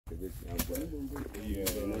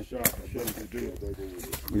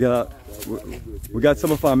We got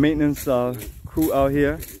some of our maintenance crew out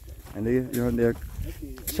here, and they're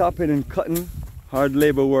chopping and cutting, hard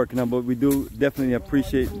labor work now, but we do definitely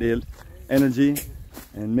appreciate their energy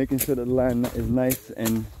and making sure that the land is nice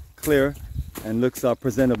and clear and looks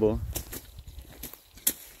presentable.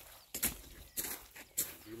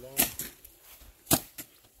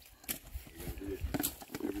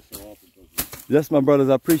 Yes, my brothers,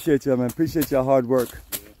 I appreciate you, man. Appreciate your hard work.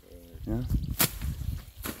 Yeah.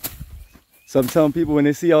 So I'm telling people when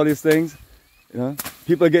they see all these things, you know,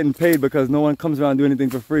 people are getting paid because no one comes around and do anything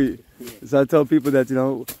for free. So I tell people that, you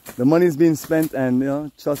know, the money's being spent, and, you know,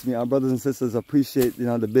 trust me, our brothers and sisters appreciate, you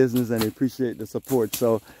know, the business, and they appreciate the support.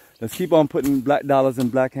 So let's keep on putting black dollars in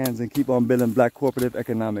black hands and keep on building black cooperative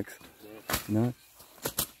economics. You know?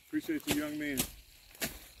 Appreciate you, young man.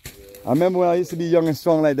 I remember when I used to be young and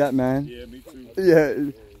strong like that, man. Yeah, me too. Yeah.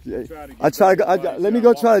 Let me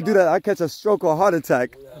go try to do that. I catch a stroke or a heart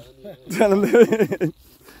attack. I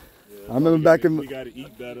remember back in. We got to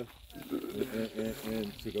eat better,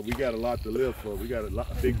 and we got a lot to live for. We got a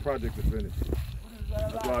big project to finish.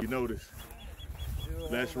 That's why you notice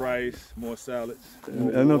less rice, more salads. More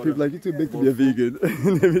I know water, people like, you too big to be a vegan.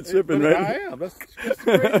 They be tripping, right? I am. That's the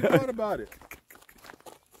crazy part about it.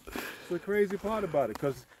 The crazy part about it,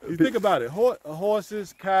 because you think about it,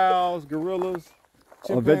 horses, cows, gorillas,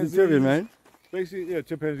 chimpanzees, vegetarian, man. Basically, yeah,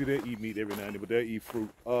 chimpanzees, they eat meat every now and then, but they eat fruit.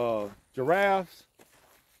 Giraffes,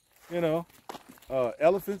 you know,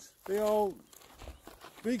 elephants, they all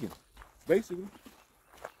vegan, basically.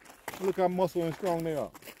 Look how muscle and strong they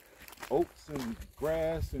are. Oats and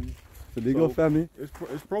grass and. So there you go, family.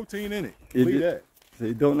 It's protein in it. Believe that. So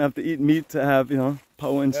you don't have to eat meat to have, you know,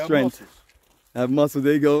 power and strength. Muscles. Have muscle,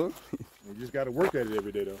 there you go. You just got to work at it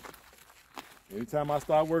every day, though. Anytime I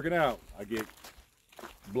start working out, I get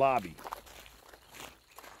blobby.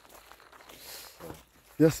 So,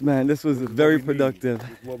 yes, man, this was very productive. This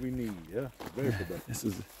is what we need, yeah. Very productive. This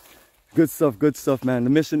is good stuff, man. The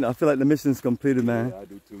mission, I feel like the mission's completed, man. Yeah, I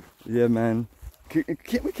do too. Yeah, man. We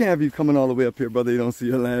can't have you coming all the way up here, brother. You don't see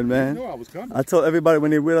your land, man. You know I was coming. I tell everybody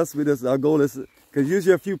when they're with us, our goal is, because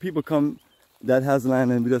usually a few people come that has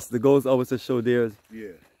land, and the goal is always to show theirs. Yeah.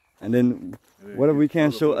 And then whatever we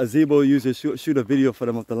can show, Azebo usually shoot a video for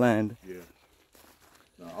them of the land. Yeah.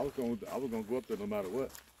 No, I was gonna go up there no matter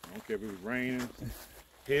what. I don't care if it was raining,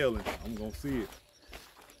 hailing. I'm gonna see it.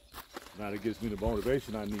 Now it gives me the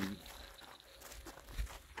motivation I need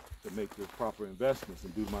to make the proper investments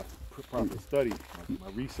and do my proper study,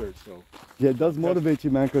 my research. So yeah, it does motivate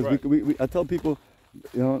you, man. Because right. I tell people,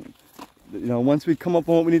 you know, once we come up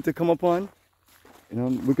on what we need to come up on, you know,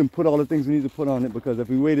 we can put all the things we need to put on it, because if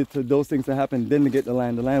we waited till those things to happen, then to get the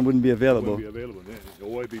land wouldn't be available. It wouldn't be available then. It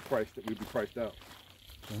would be priced. We'd be priced out.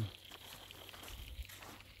 Did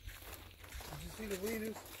you see the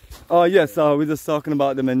leaders? Oh yes, we're just talking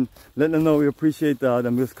about them and letting them know we appreciate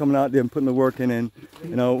them just coming out there and putting the work in, and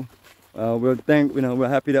you know, we're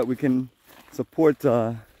happy that we can support.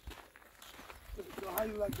 So how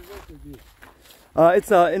you like the work with you? It's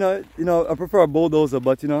you know, I prefer a bulldozer,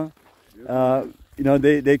 but you know,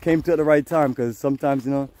 they came to at the right time, because sometimes,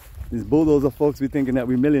 you know, these bulldozer folks be thinking that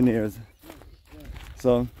we're millionaires.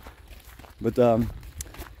 So, but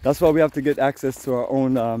that's why we have to get access to our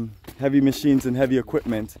own heavy machines and heavy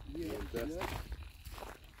equipment.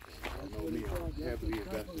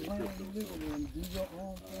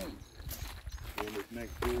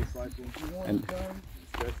 And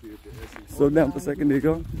slow down for a second, there you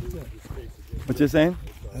go. What you're saying?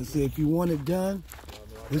 I said, if you want it done,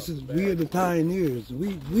 we are the pioneers.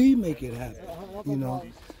 We make it happen. You know,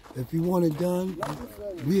 if you want it done,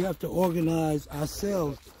 we have to organize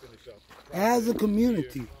ourselves as a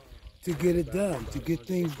community to get it done, to get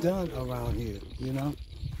things done around here. You know,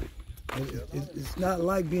 it's not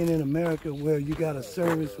like being in America where you got a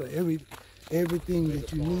service for everything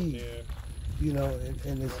that you need. You know,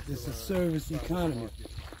 and it's a service economy.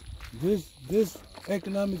 This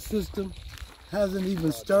economic system hasn't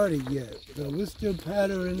even started yet. So we're still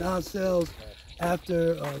patterning ourselves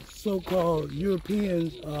after so-called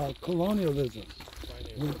European colonialism.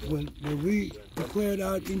 When we declared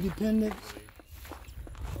our independence,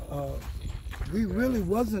 we really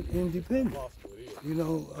wasn't independent. You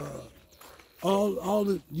know, all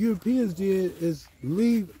the Europeans did is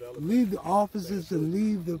leave the offices and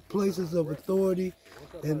leave the places of authority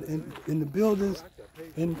and the buildings,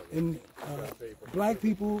 and black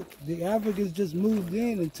people, the Africans, just moved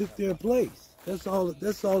in and took their place. That's all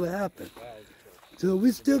that happened. So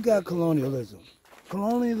we still got colonialism.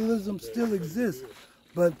 Colonialism still exists,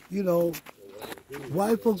 but you know,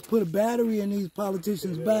 White folks put a battery in these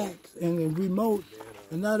politicians' backs and a remote,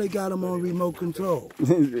 and now they got them on remote control.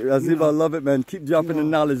 Azib, I love it, man. Keep dropping the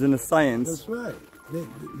knowledge and the science. That's right.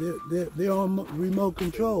 They're on remote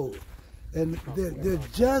control. And they're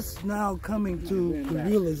just now coming to the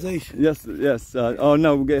realization. Yes, yes. Oh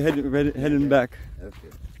no, we're heading back.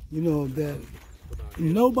 You know, that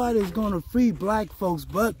nobody's going to free black folks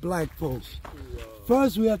but black folks.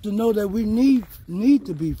 First, we have to know that we need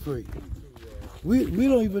to be free. We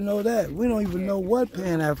don't even know that. We don't even know what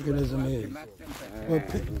Pan-Africanism is. But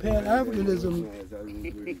Pan-Africanism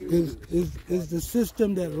is the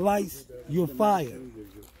system that lights your fire.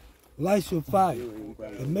 Lights your fire.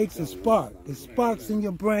 It makes a spark. It sparks in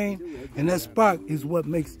your brain, and that spark is what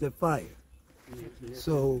makes the fire.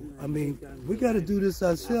 So, I mean, we got to do this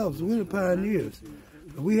ourselves. We're the pioneers.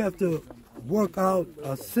 We have to work out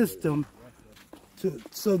a system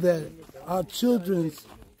so that our children's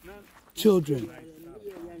children,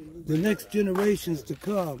 the next generations to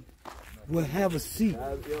come, will have a seat,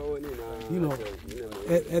 you know,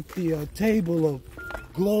 at the table of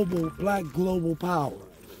black global power.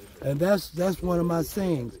 And that's one of my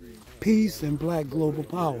sayings, peace and black global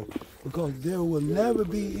power, because there will never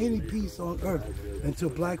be any peace on earth until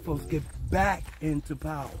black folks get back into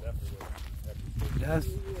power. That's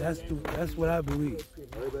what I believe.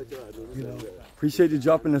 You know. Appreciate you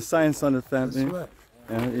dropping the science on it, family. That's right.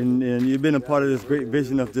 And you've been a part of this great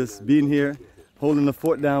vision of just being here, holding the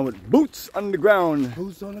fort down with boots on the ground.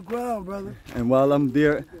 Boots on the ground, brother. And while I'm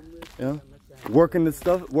there, you know, working it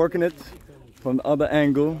from the other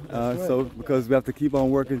angle, right. so because we have to keep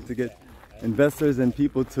on working to get investors and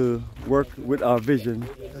people to work with our vision.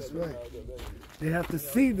 That's right. They have to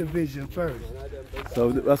see the vision first.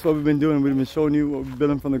 So that's what we've been doing. We've been showing you what we're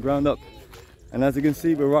building from the ground up. And as you can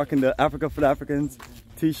see, we're rocking the Africa for the Africans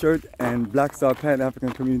t-shirt and Black Star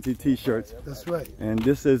Pan-African Community t-shirts. That's right. And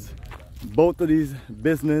this is both of these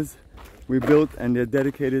business we built, and they're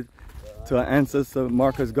dedicated to our ancestor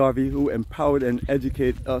Marcus Garvey, who empowered and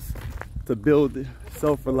educated us to build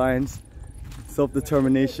self-reliance,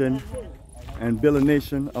 self-determination, and build a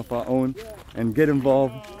nation of our own, and get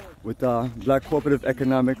involved with black cooperative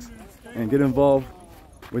economics, and get involved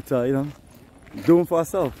with you know, doing for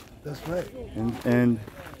ourselves. That's right. And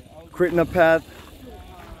creating a path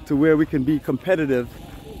to where we can be competitive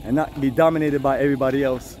and not be dominated by everybody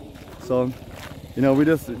else. So, you know,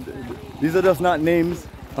 these are just not names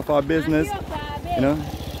of our business. You know,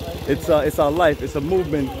 it's our life. It's a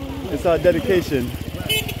movement. It's our dedication.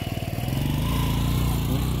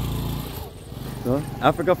 So,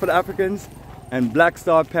 Africa for the Africans and Black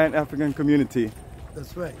Star Pan-African Community.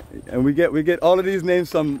 That's right. And we get all of these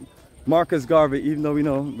names from Marcus Garvey, even though we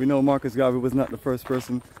know Marcus Garvey was not the first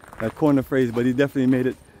person that coined the phrase, but he definitely made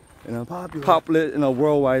it, you know, popular in a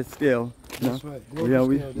worldwide scale. You know? That's right. Yeah,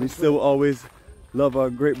 we still always love our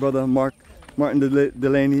great brother Martin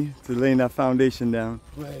Delaney to laying that foundation down.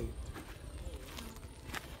 Right.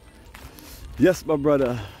 Yes, my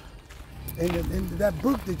brother. And that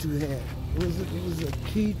book that you had, it was a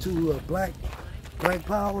key to black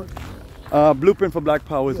power. Blueprint for Black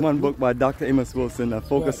Power is one book by Dr. Amos Wilson that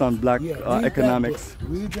focus on black economics.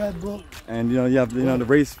 Read that book. And you know, you have The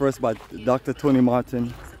Race First by Dr. Tony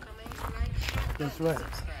Martin. That's right.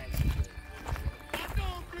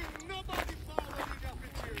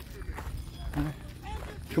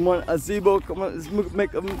 Come on, Azebo, come on, let's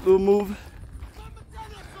make a little move.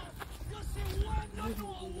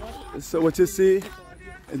 So what you see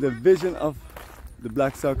is the vision of the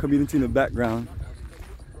Black Star community in the background.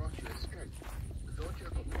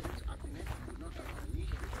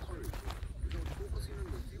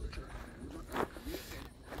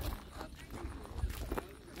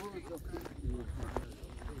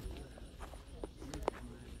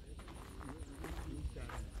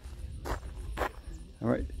 All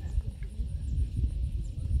right.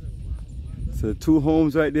 So the two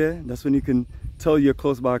homes right there, that's when you can tell you're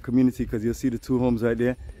close by a community, because you'll see the two homes right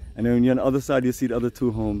there. And then when you're on the other side, you'll see the other two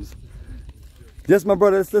homes. Yes, my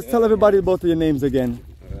brother, let's tell everybody both of your names again.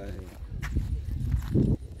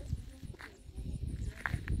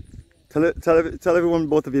 All right. Tell everyone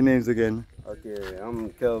both of your names again. Okay, I'm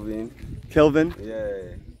Kelvin. Kelvin?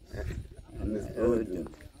 Yeah.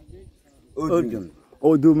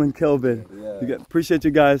 Odum and Kelvin. Yeah. Appreciate you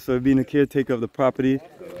guys for being a caretaker of the property.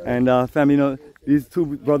 And family, you know, these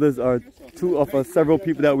two brothers are two of several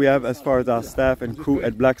people that we have as far as our staff and crew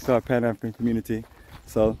at Black Star Pan-African Community.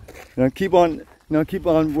 So, you know, keep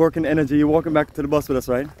on working energy. You're walking back to the bus with us,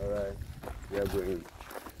 right? All right. Yeah, going.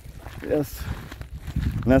 Yes.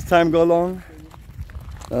 And as time go along,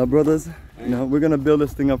 brothers, you know, we're gonna build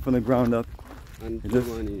this thing up from the ground up. And Just-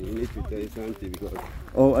 Bomani, you need to tell you something because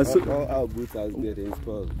Oh, all our boots are getting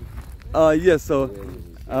spoiled. yes. So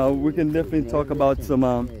we can definitely talk about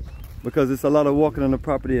some because it's a lot of walking on the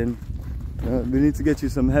property, and we need to get you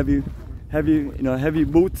some heavy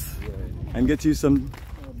boots, and get you some,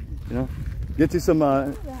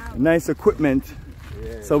 nice equipment.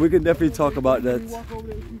 So we can definitely talk about that.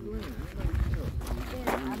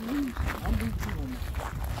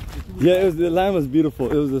 Yeah, the land was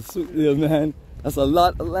beautiful. It was a sweet deal, man. That's a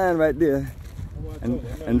lot of land right there.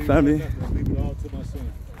 And family. Leave it all to my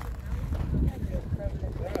son.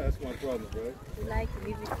 Yeah, that's my problem, right? You like to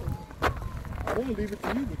leave it to me. I want to leave it to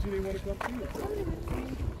you, but you didn't want to come to it.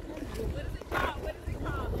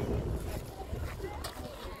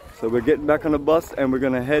 So we're getting back on the bus and we're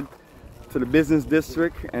gonna head to the business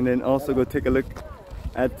district and then also go take a look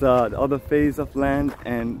at the other phase of land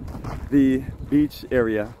and the beach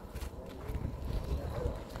area.